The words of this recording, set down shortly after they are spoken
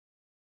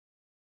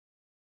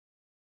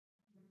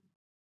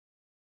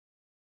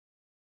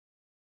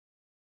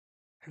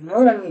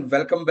Hello and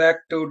welcome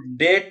back to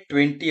day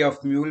 20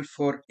 of Mule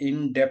for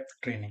in-depth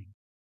training.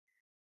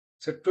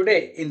 So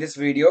today in this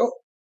video,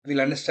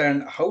 we'll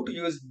understand how to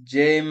use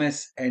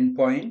JMS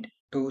endpoint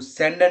to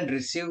send and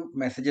receive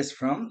messages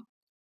from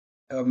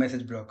a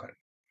message broker.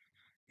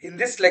 In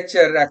this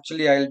lecture,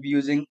 actually, I'll be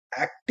using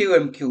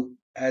ActiveMQ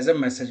as a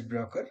message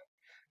broker,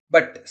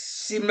 but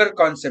similar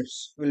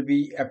concepts will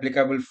be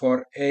applicable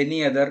for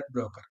any other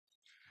broker.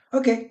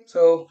 Okay,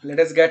 so let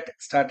us get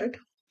started.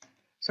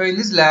 So in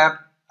this lab,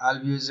 I'll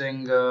be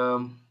using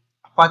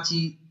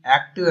Apache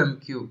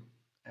ActiveMQ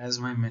as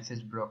my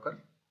message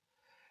broker.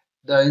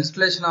 The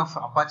installation of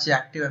Apache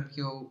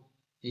ActiveMQ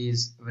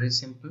is very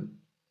simple.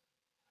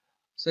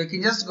 So you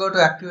can just go to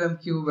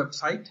ActiveMQ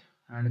website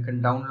and you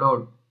can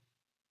download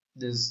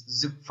this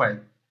zip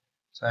file.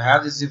 So I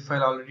have this zip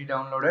file already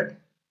downloaded.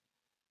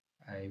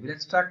 I will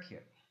extract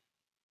here.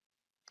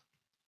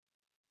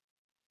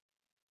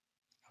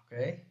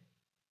 Okay,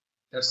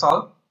 that's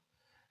all.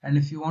 And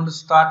if you want to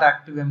start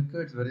ActiveMQ,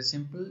 it's very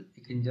simple.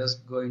 You can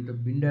just go into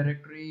bin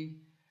directory.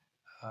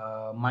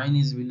 Mine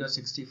is Windows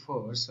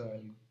 64, so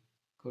I'll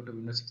go to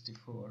Windows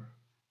 64.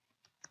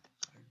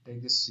 I'll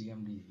take this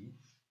cmd.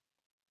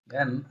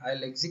 Then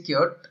I'll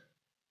execute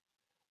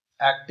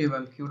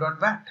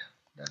activemq.bat.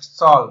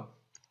 That's all.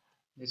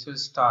 This will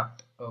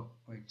start. Oh,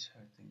 wait,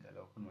 I think I'll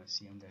open my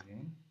cmd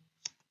again.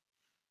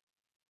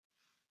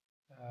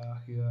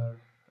 Here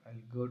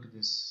I'll go to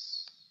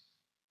this.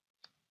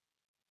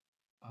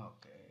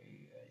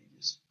 Okay, I'll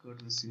just go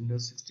to this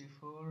Windows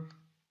 64.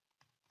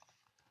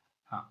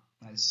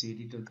 I'll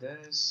cd to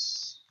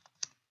this.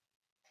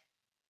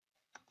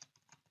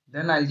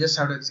 Then I'll just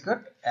have to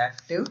execute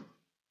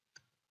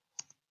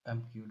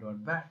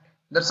activemq.bat.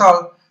 That's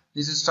all.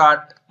 This will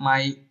start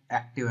my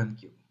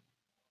ActiveMQ.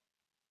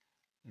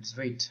 Let's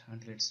wait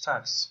until it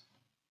starts.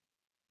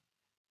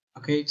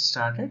 Okay, it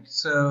started.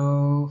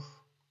 So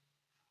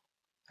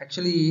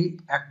actually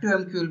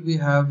ActiveMQ will be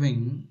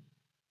having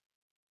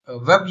a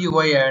web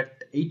UI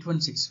at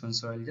 8161.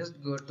 So I'll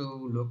just go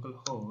to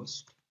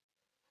localhost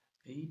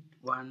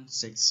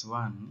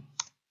 8161.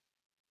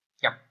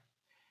 Yep.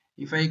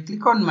 If I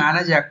click on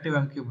manage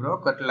ActiveMQ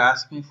broker, it will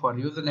ask me for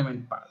username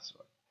and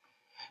password.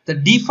 The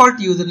default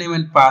username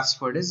and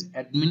password is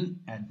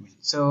admin.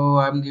 So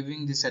I'm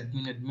giving this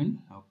admin.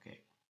 Okay.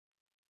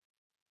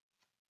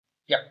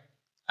 Yeah,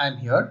 I'm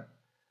here.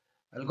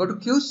 I'll go to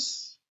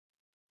queues.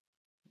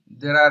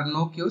 There are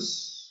no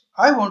queues.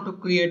 I want to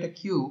create a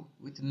queue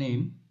with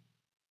name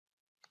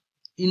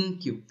in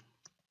queue.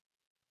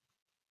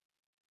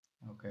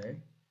 Okay.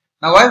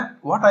 Now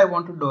what I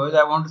want to do is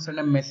I want to send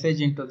a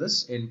message into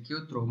this in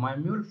queue through my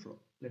Mule flow.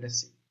 Let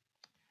us see.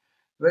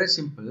 Very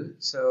simple.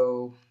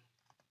 So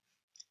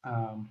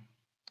I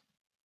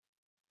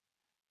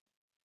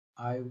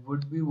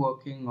would be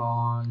working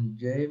on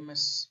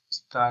JMS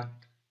start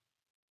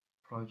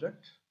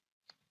project.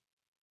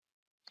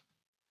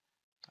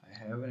 I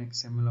have an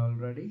XML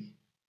already.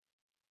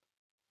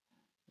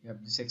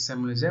 Yep, this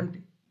XML is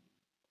empty.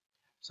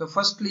 So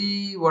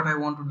firstly, what I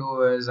want to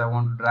do is I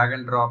want to drag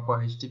and drop a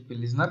HTTP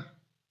listener.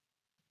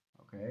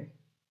 Okay.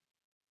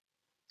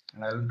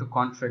 And I want to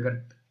configure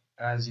it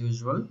as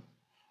usual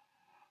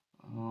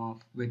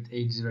with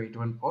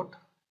 8081 port.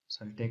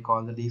 So I'll take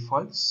all the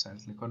defaults. I'll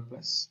click on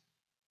plus.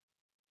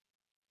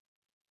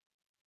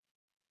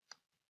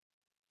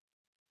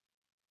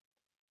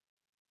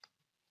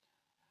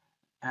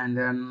 And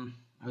then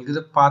I'll give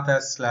the path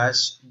as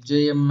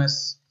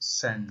 /jms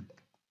send.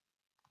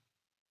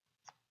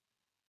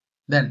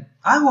 Then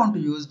I want to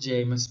use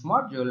JMS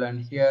module,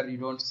 and here you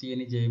don't see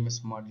any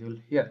JMS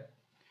module here.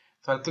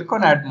 So I'll click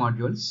on add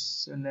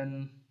modules and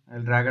then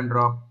I'll drag and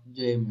drop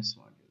JMS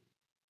module.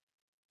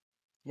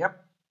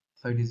 Yep,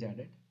 so it is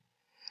added.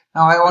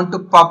 Now I want to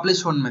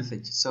publish one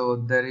message. So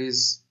there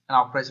is an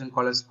operation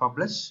called as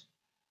publish.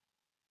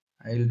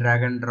 I'll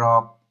drag and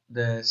drop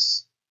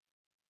this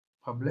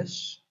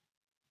publish.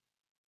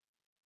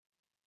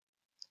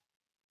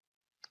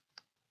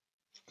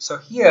 So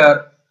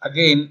here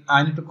again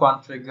I need to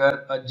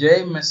configure a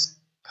JMS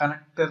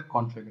connector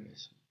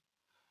configuration.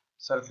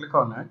 So I'll click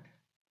on it.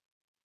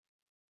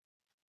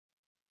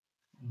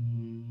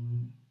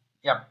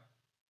 Yep.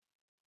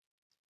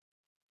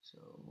 So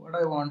what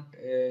I want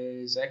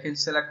is I can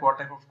select what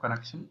type of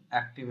connection,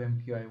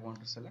 ActiveMQ I want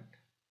to select.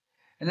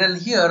 And then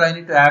here I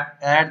need to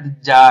add the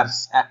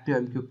jars,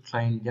 ActiveMQ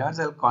client jars.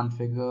 I'll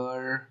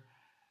configure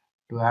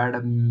to add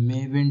a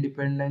Maven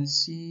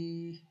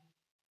dependency.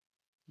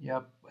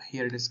 Yep,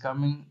 here it is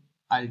coming.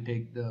 I'll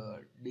take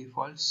the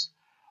defaults,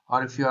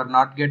 or if you are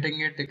not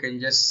getting it, you can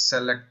just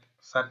select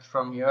search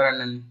from here and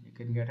then you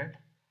can get it.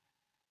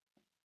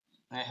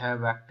 I have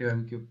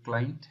ActiveMQ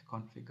client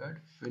configured,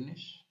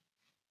 finish.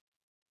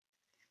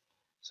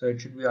 So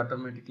it should be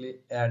automatically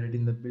added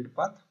in the build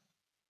path.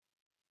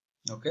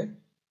 Okay,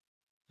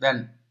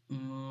 then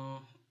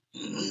I'll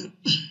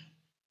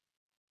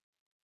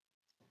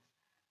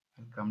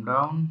come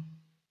down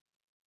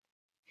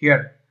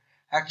here.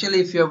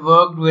 Actually, if you have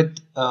worked with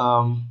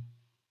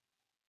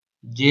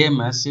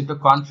JMS into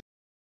config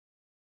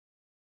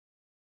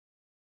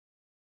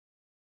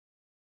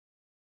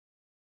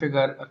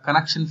configure a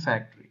connection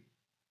factory.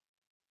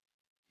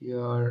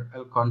 Here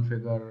I'll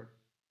configure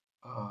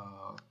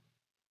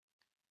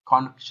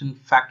connection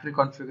factory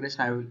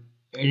configuration. I will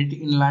edit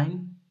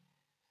inline.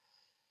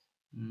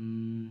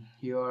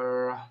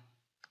 Here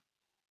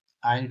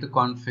I need to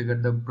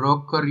configure the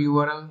broker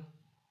URL.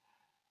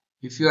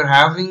 If you are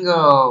having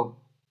a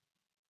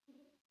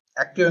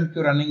ActiveMQ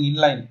running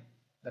inline,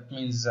 that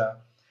means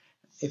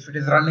if it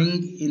is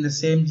running in the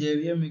same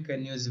JVM, you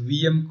can use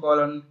VM /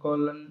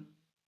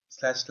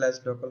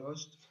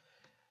 localhost.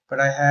 But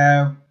I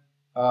have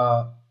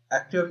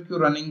ActiveMQ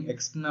running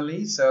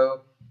externally,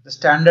 so the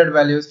standard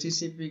value is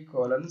TCP /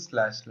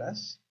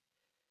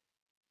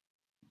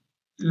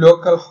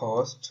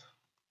 localhost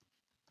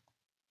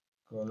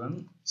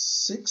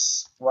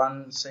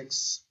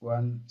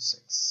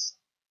 61616.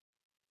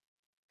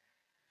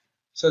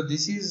 So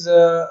this is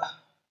a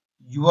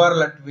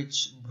URL at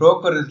which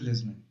broker is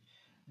listening.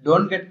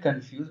 Don't get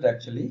confused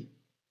actually.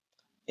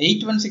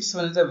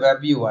 8161 is a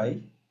web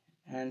UI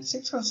and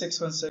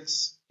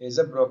 61616 is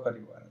a broker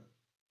URL.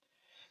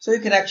 So you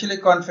can actually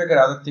configure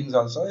other things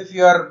also. If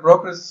your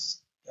broker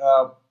is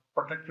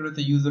protected with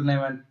a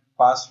username and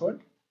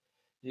password,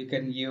 you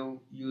can give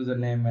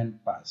username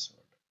and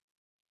password,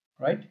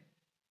 right?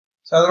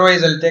 So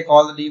otherwise I'll take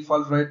all the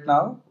defaults right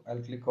now.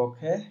 I'll click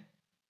OK.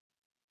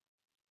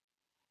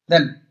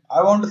 Then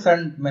I want to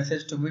send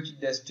message to which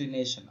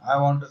destination? I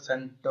want to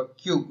send to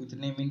queue with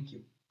name in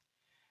queue.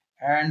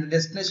 And the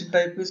destination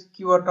type is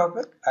queue or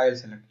topic. I will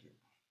select queue.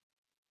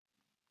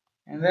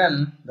 And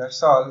then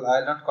that's all. I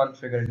will not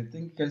configure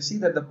anything. You can see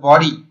that the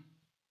body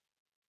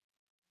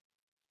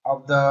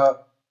of the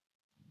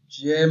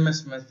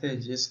JMS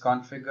message is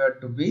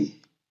configured to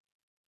be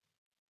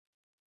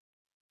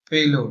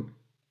payload.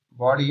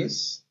 Body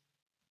is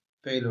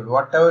payload.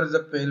 Whatever is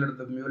the payload of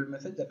the mule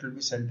message, that will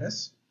be sent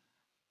as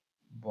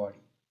body.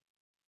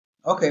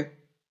 Okay.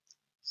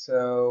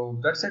 So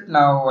that's it.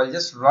 Now I'll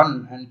just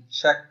run and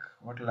check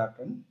what will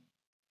happen.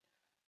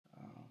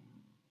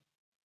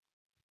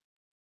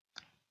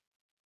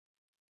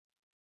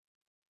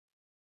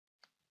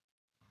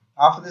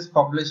 After this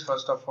publish,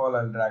 first of all,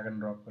 I'll drag and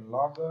drop a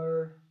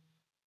logger.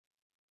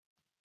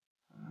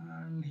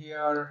 And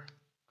here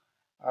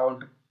I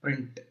want to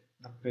print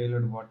the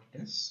payload what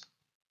it is.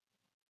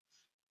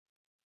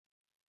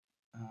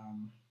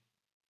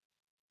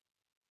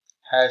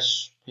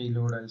 Hash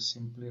payload I'll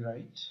simply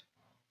write.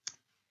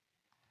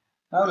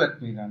 Now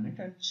let me run it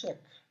and check.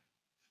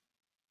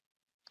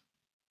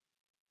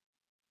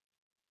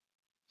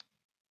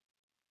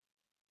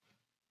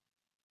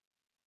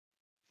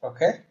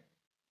 Okay.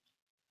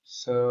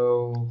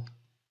 So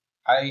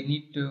I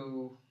need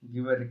to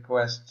give a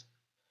request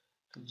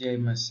to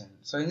JMS.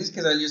 So in this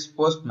case I'll use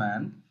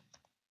postman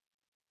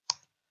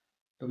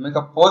to make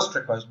a post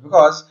request,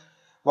 because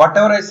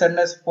whatever I send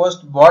as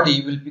post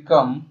body will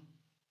become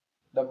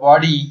the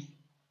body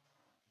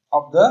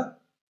of the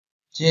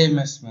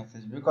JMS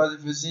message. Because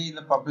if you see in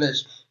the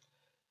published,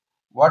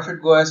 what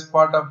should go as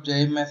part of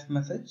JMS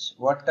message?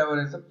 Whatever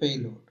is the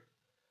payload.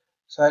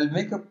 So I'll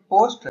make a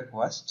post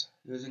request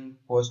using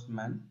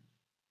postman.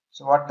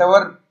 So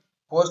whatever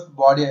post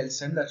body I'll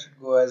send, that should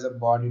go as a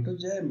body to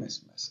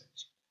JMS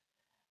message.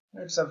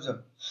 Let's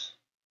observe.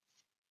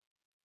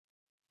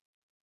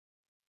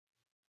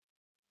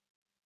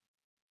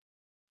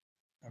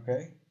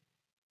 Okay.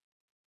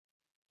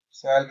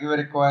 So I'll give a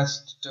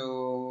request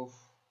to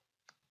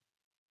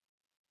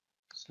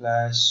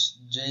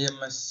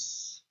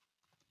 /JMS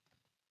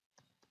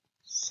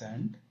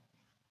send,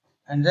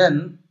 and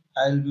then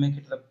I'll make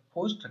it the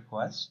post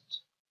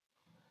request.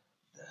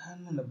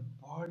 Then in the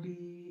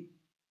body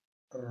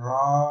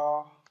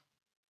raw,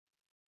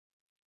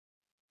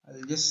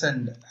 I'll just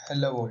send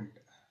hello world.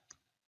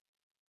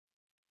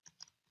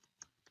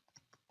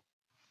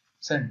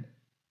 Send.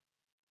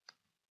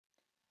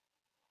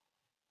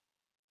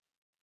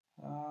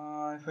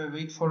 If I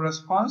wait for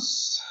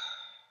response,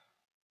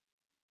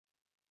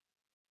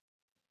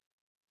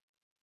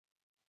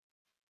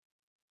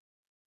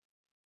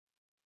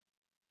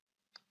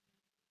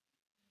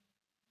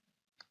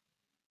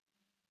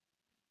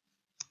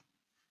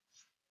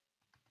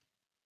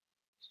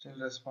 still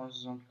response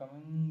is not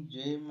coming.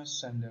 JMS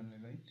send only,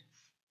 right?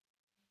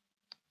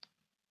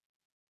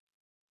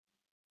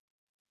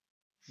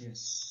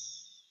 Yes.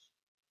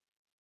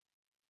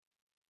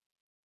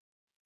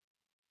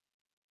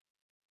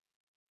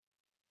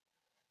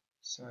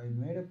 So I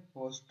made a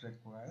post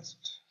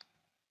request.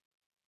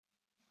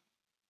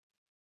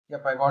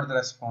 Yep, I got the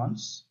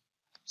response.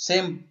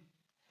 Same,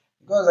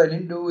 because I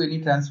didn't do any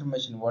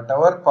transformation.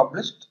 Whatever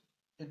published,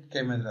 it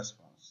came as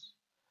response.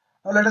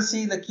 Now let us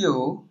see the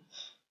queue.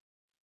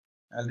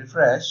 I'll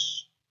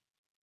refresh.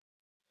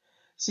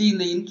 See, in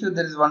the in queue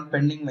there is one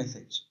pending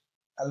message.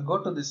 I'll go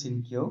to this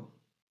in queue.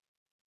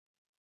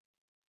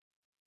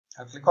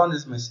 I'll click on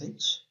this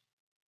message.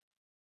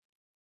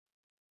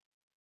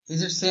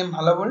 Is it same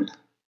hello world?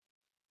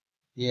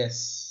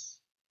 Yes.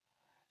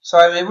 So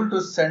I'm able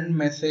to send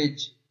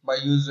message by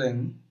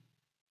using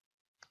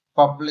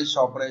publish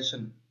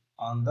operation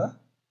on the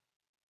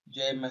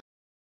JMS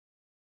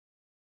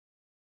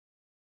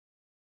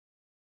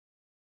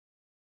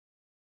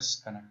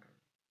connector.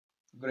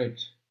 Great.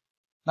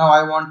 Now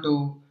I want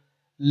to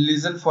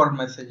listen for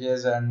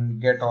messages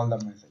and get all the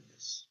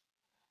messages.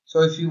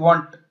 So if you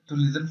want to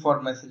listen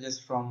for messages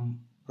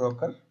from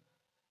broker,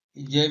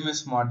 in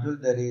JMS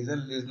module there is a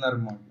listener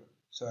module.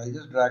 So I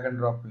just drag and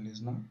drop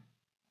listener.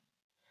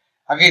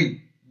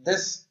 Again,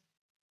 this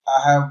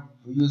I have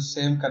used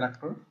same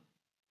connector.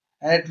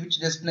 And at which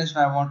destination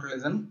I want to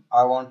listen?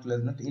 I want to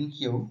listen it in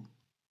queue.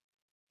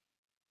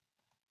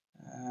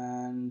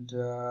 And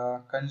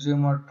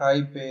consumer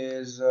type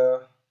is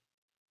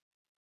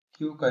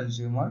queue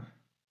consumer.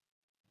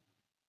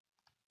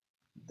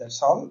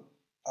 That's all.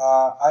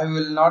 I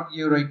will not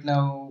give right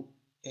now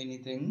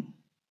anything.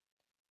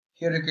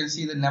 Here you can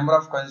see the number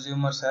of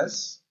consumers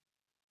as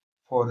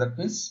 4. That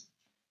means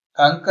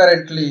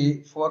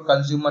concurrently 4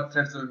 consumer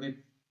threads will be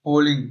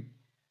polling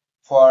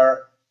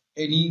for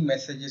any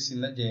messages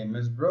in the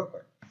JMS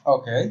broker.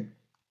 Okay.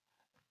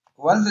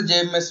 Once the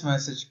JMS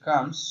message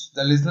comes,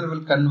 the listener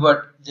will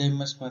convert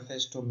JMS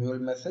message to Mule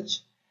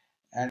message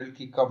and will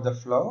kick off the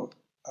flow.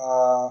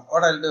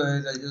 What I'll do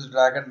is I just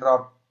drag and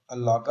drop a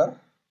logger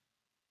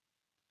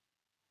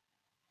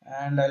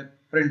and I'll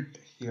print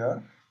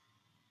here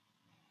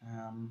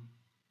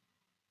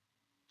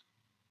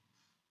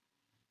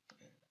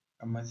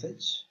a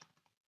message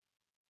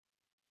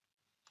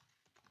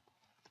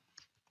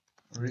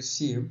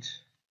received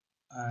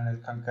and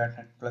I'll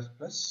concatenate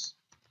plus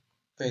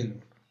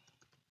payload.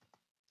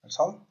 That's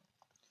all.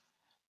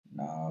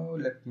 Now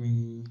let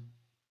me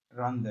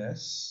run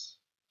this.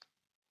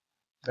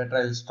 Better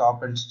I'll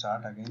stop and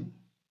start again.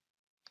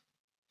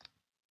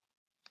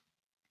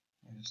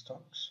 It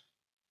stopped.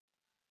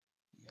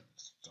 Yep,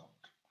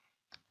 stopped.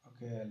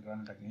 Okay, I'll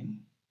run it again.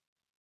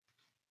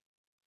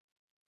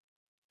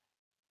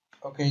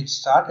 Okay, it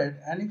started,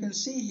 and you can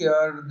see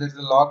here there's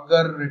a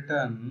logger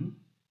return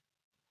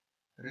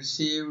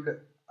received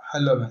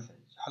hello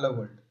message, hello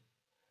world.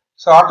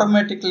 So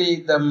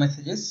automatically the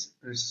message is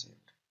received.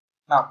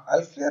 Now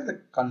I'll clear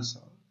the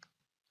console.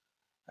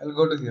 I'll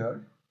go to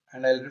here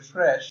and I'll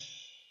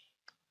refresh.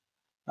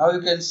 Now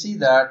you can see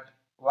that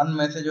one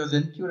message was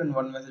enqueued and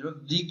one message was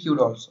dequeued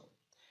also.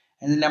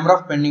 And the number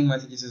of pending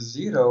messages is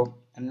 0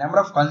 and number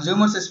of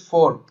consumers is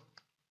 4.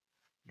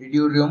 Did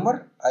you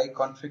remember? I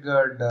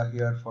configured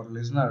here for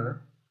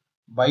listener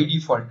by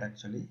default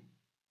actually.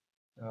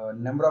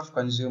 Number of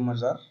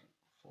consumers are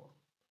 4.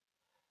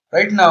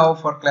 Right now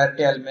for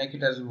clarity I'll make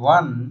it as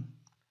 1,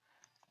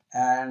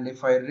 and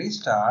if I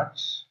restart,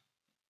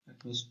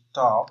 let me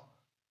stop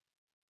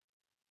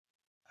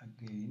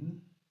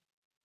again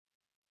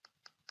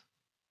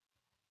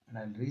and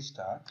I'll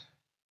restart.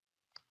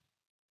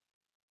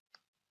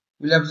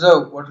 We'll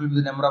observe what will be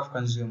the number of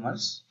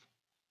consumers.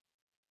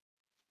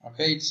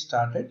 Okay, it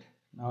started.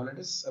 Now let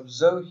us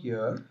observe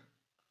here,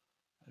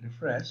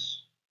 refresh.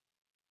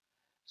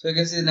 So you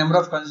can see the number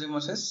of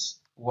consumers is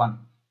 1.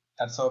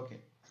 That's okay.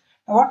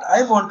 Now what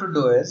I want to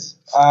do is,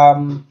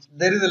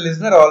 there is a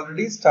listener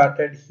already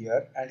started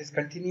here and is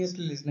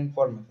continuously listening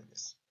for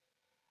messages.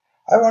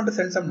 I want to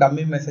send some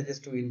dummy messages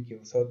to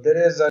InQueue. So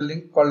there is a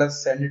link called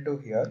as send to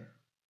here.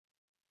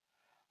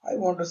 I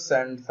want to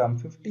send some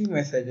 50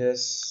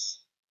 messages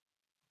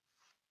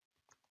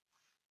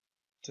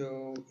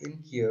to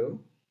InQueue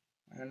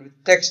and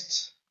with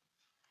text,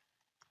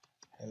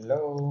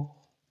 hello,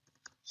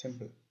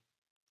 simple,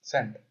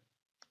 send.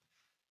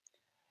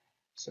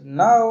 So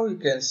now you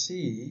can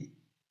see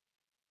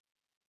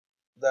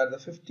that the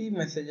 50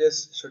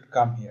 messages should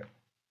come here.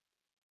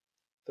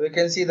 So you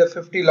can see the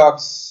 50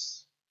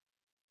 logs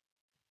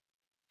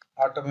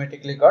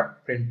automatically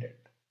got printed,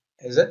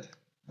 is it?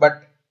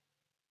 But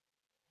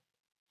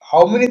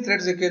how many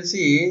threads you can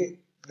see?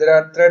 There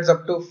are threads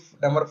up to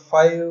number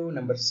 5,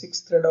 number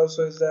 6 thread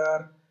also is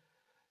there.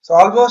 So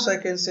almost I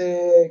can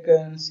say I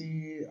can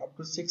see up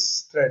to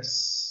 6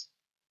 threads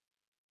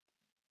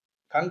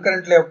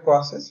concurrently have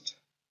processed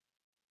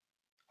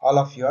all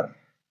of your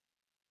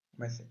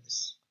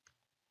messages.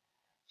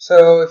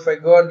 So if I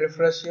go and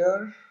refresh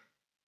here,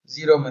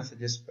 0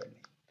 messages pending.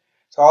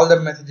 So all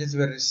the messages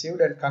were received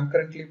and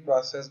concurrently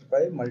processed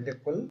by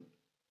multiple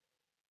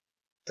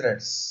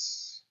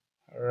threads.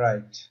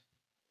 Right.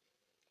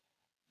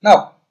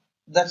 Now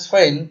that's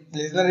fine.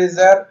 Listener is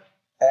there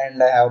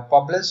and I have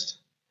published.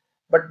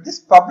 But this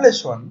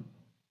publish one,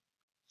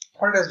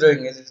 what it is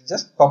doing is it's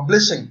just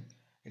publishing.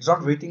 It's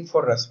not waiting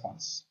for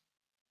response.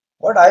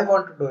 What I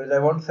want to do is I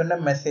want to send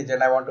a message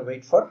and I want to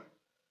wait for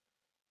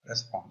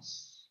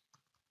response.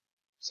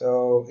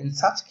 So in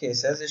such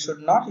cases, you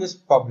should not use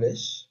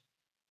publish.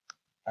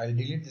 I'll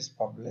delete this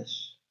publish.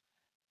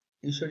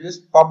 You should use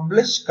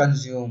publish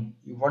consume.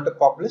 You want to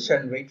publish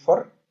and wait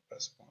for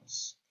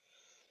response.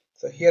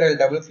 So here I'll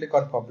double click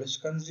on publish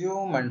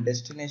consume and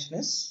destination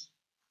is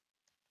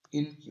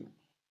InQueue.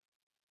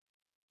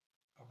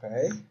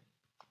 Okay.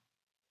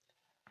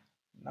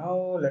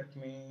 Now let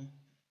me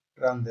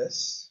run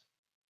this.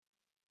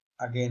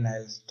 Again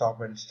I'll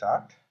stop and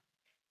start.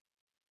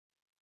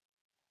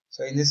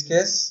 So in this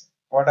case,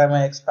 what am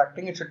I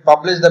expecting? It should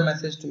publish the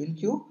message to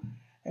InQueue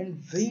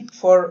and wait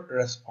for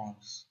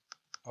response.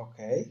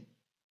 Okay.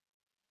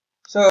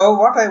 So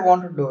what I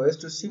want to do is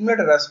to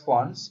simulate a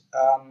response.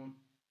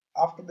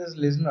 After this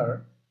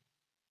listener,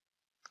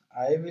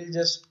 I will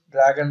just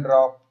drag and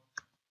drop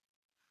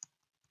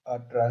a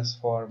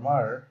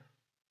transformer,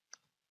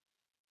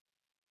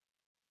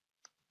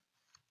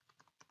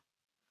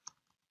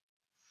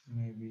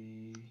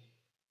 maybe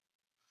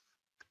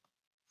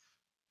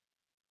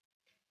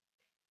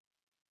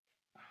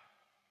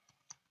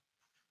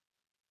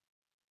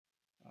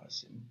a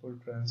simple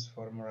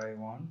transformer. I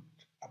want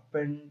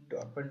append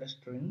a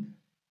string.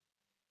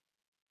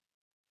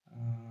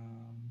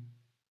 Um,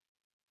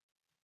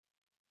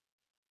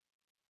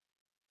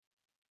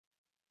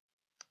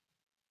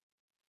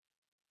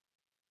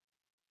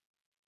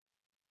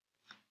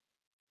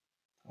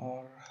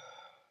 or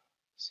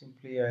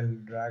simply I'll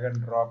drag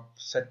and drop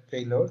set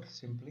payload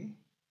simply.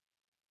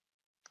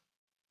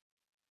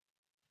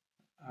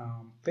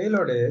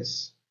 Payload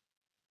is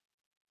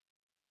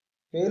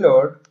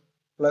payload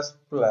plus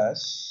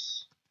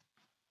plus.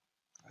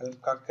 I'll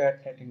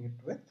concatenating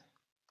it with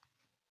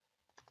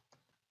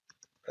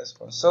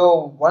response.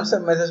 So once a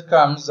message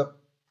comes,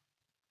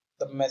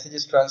 the message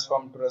is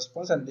transformed to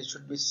response, and this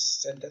should be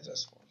sent as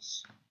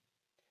response.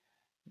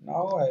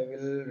 Now I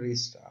will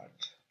restart.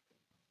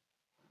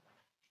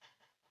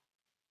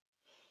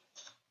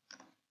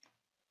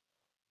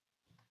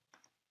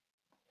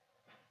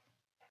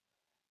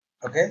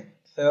 Okay,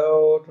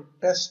 so to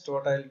test,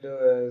 what I'll do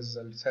is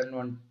I'll send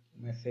one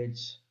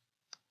message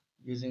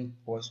using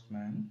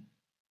Postman.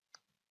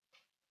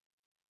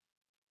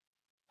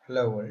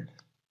 Hello world.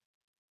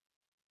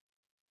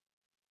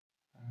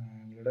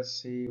 And let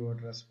us see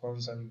what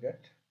response I'll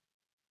get.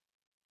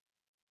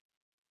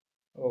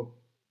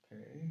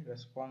 Okay,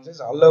 response is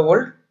hello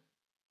world.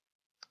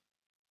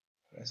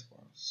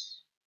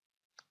 Response.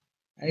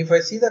 And if I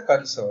see the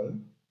console,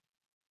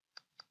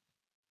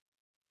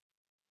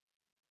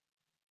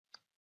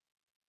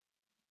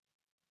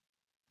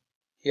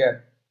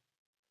 here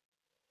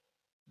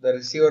the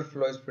receiver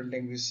flow is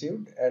printing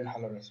received and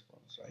hello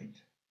response, right?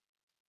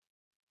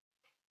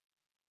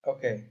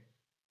 Okay,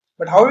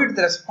 but how did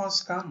the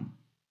response come?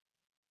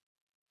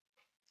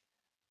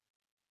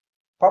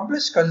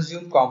 Publish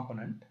consume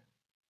component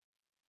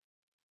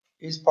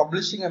is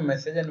publishing a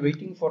message and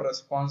waiting for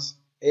response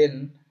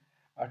in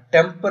a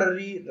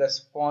temporary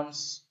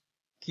response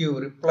queue,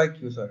 reply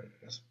queue, sorry,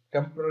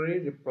 temporary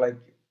reply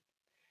queue.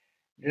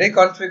 Did I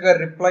configure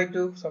reply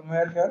to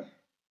somewhere here?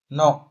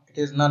 No, it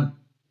is none.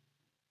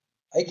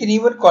 I can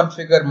even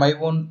configure my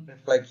own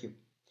reply queue.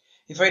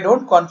 If I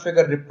don't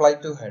configure reply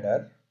to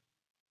header,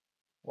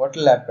 what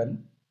will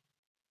happen?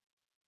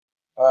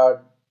 A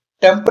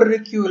temporary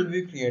queue will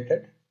be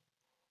created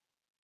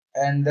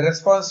and the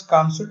response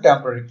comes to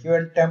temporary queue,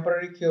 and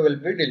temporary queue will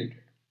be deleted.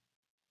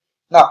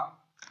 Now,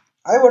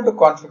 I want to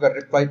configure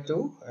reply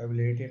to. I will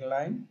edit in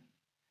line.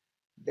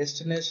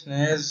 Destination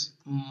is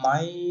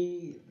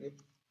my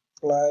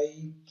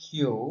reply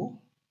queue.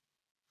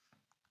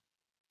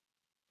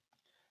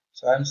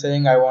 So I'm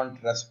saying I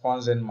want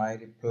response in my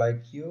reply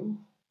queue.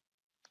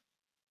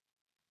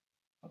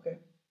 Okay.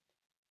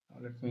 Now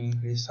let me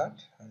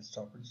restart. I'll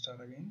stop and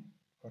start again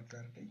for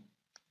clarity.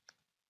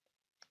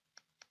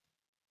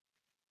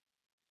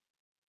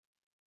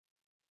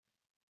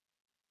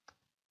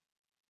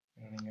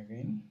 Running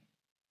again.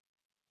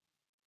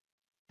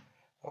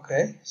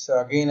 Okay, so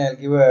again I'll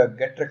give a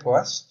get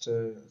request,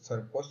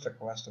 sorry, post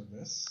request of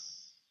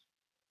this.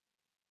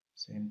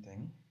 Same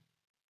thing.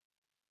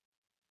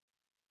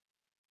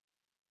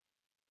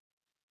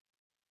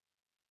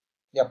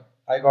 Yep,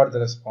 I got the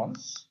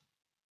response.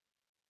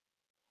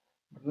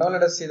 But now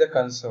let us see the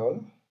console.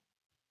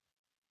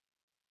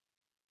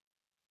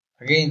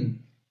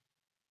 Again,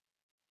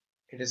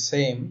 it is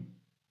same.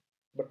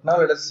 But now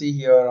let us see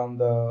here on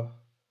the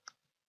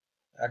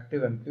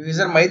active MQ. Is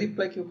there my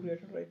reply queue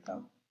created right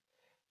now?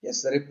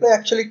 Yes, the reply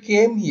actually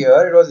came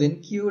here. It was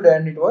in-queued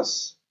and it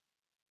was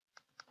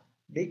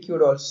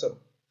de-queued also.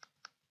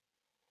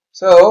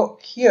 So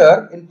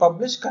here in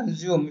publish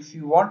consume, if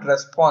you want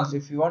response,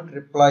 if you want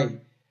reply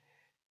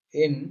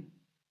in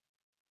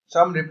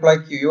some reply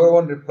queue, your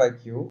own reply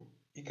queue,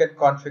 you can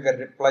configure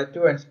reply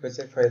to and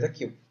specify the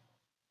queue.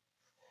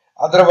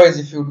 Otherwise,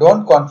 if you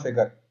don't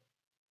configure,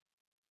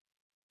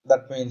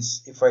 that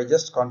means if I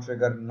just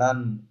configure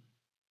none,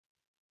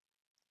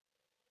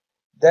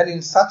 then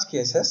in such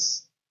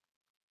cases,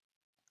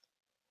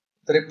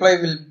 the reply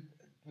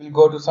will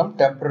go to some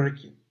temporary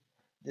queue.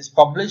 This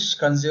publish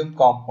consume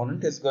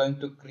component is going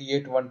to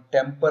create one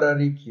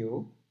temporary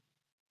queue,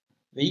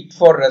 wait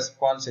for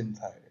response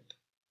inside it.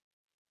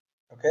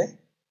 Okay.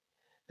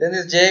 Then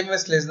this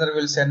JMS listener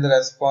will send the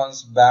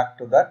response back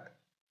to that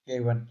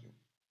A1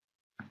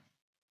 queue.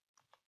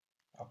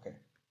 Okay.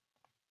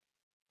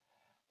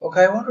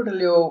 Okay, I want to tell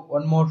you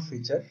one more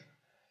feature.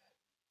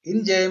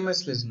 In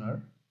JMS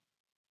listener,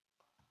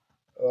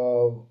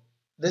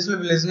 this will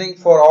be listening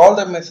for all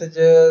the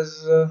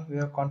messages we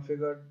have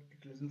configured.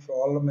 It listens for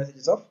all the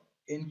messages of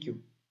in queue.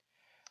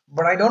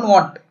 But I don't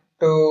want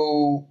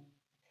to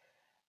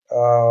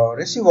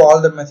receive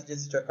all the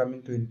messages which are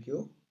coming to in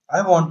queue.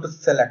 I want to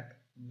select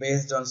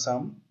based on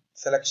some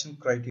selection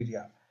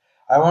criteria.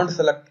 I want to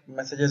select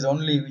messages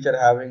only which are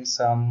having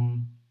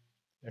some,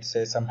 let's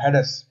say, some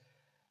headers.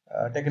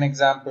 Take an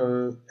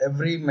example,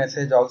 every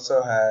message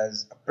also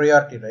has a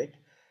priority, right?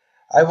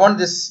 I want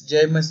this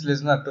JMS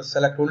listener to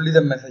select only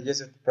the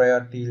messages with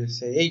priority, let's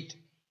say 8.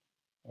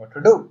 What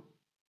to do?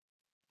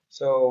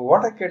 So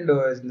what I can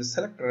do is in the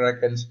selector, I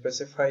can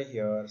specify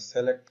here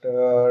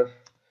selector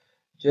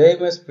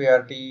JMS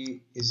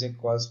priority is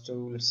equals to,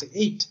 let's say,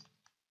 8.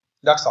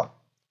 That's all.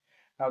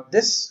 Now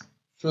this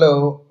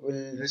flow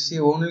will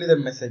receive only the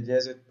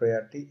messages with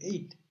priority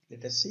 8.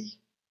 Let us see.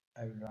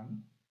 I will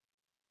run.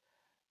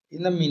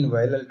 In the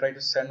meanwhile, I'll try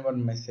to send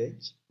one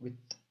message with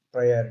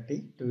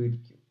priority to in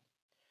queue.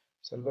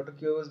 So I'll go to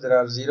queues. There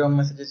are 0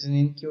 messages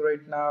in queue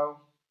right now.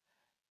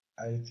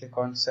 I'll click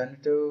on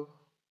send to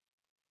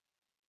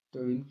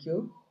in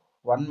queue.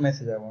 One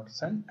message I want to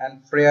send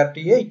and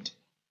priority 8.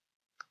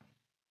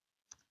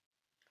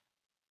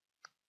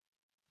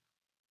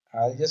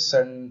 I'll just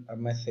send a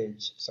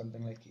message,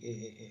 something like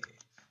AAA.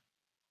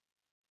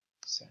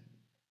 Send.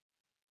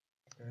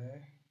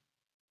 Okay.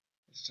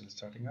 It's still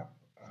starting up.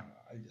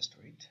 I'll just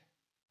wait.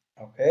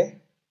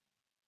 Okay.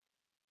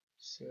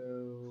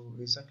 So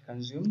is that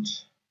consumed?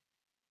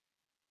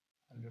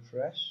 I'll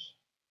refresh.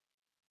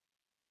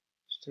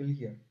 Still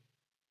here.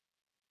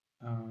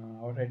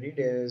 What I did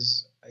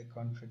is I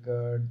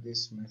configured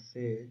this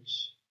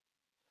message.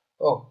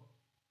 Oh,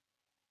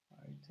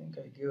 I think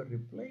I gave a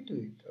reply to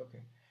it. Okay,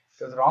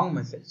 it was wrong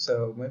message.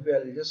 So maybe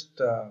I'll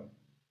just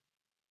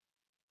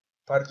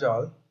purge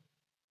all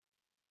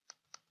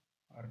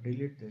or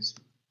delete this.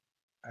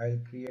 I'll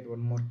create one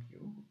more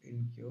queue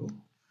in queue.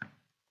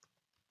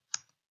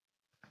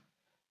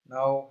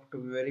 Now to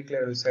be very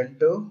clear, I'll send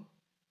to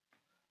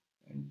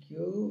in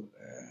queue,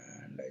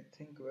 and I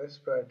think where's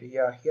priority?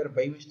 Yeah, here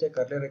by mistake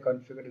earlier I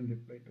configured in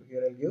reply to.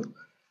 Here I'll give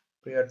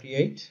priority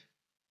 8.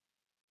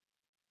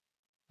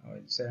 Now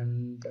I'll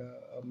send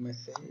a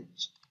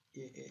message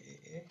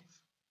AAA.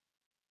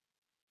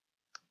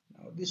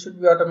 Now this should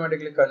be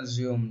automatically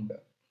consumed.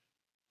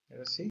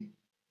 Let us see.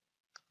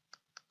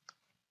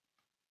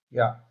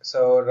 Yeah,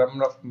 so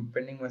number of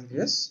pending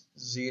messages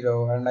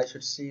 0, and I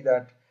should see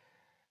that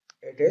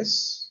it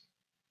is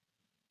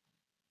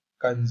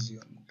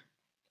consumed.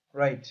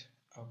 Right.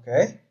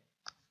 Okay.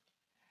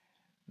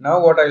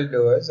 Now what I'll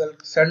do is I'll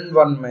send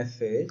one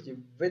message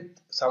with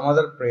some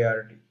other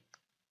priority.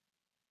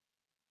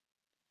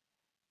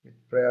 With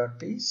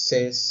priority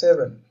say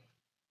 7.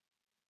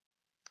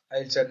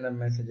 I'll send the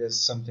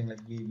messages something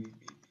like BBB.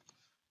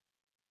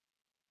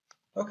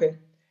 Okay.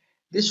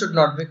 This should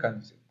not be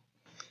consumed.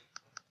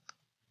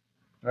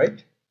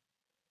 Right.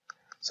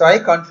 So I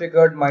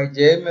configured my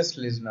JMS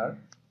listener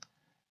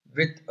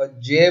with a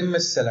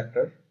JMS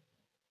selector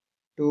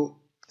to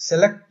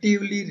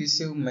selectively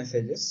receive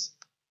messages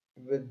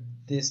with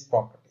these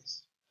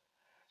properties.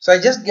 So I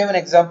just gave an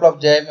example of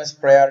JMS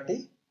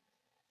priority.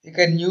 You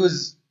can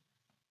use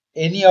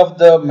any of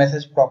the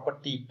message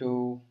property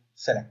to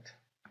select.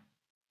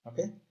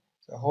 Okay,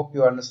 so I hope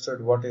you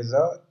understood what is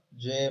a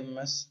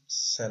JMS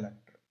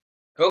selector.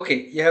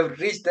 Okay, you have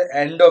reached the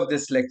end of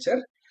this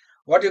lecture.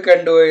 What you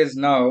can do is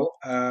now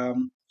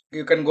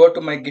you can go to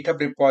my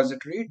GitHub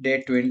repository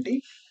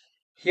day20.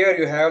 Here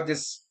you have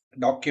this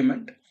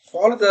document.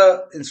 Follow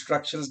the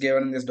instructions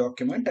given in this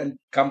document and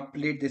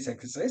complete this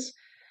exercise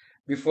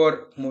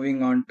before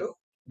moving on to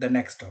the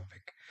next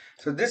topic.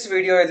 So this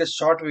video is a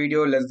short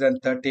video, less than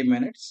 30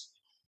 minutes.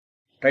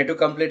 Try to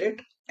complete it.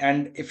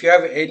 And if you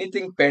have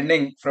anything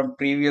pending from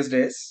previous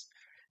days,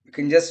 you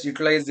can just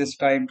utilize this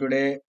time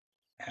today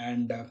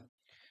and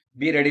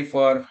be ready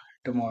for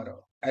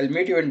tomorrow. I'll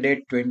meet you in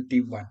day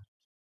 21.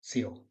 See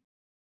you.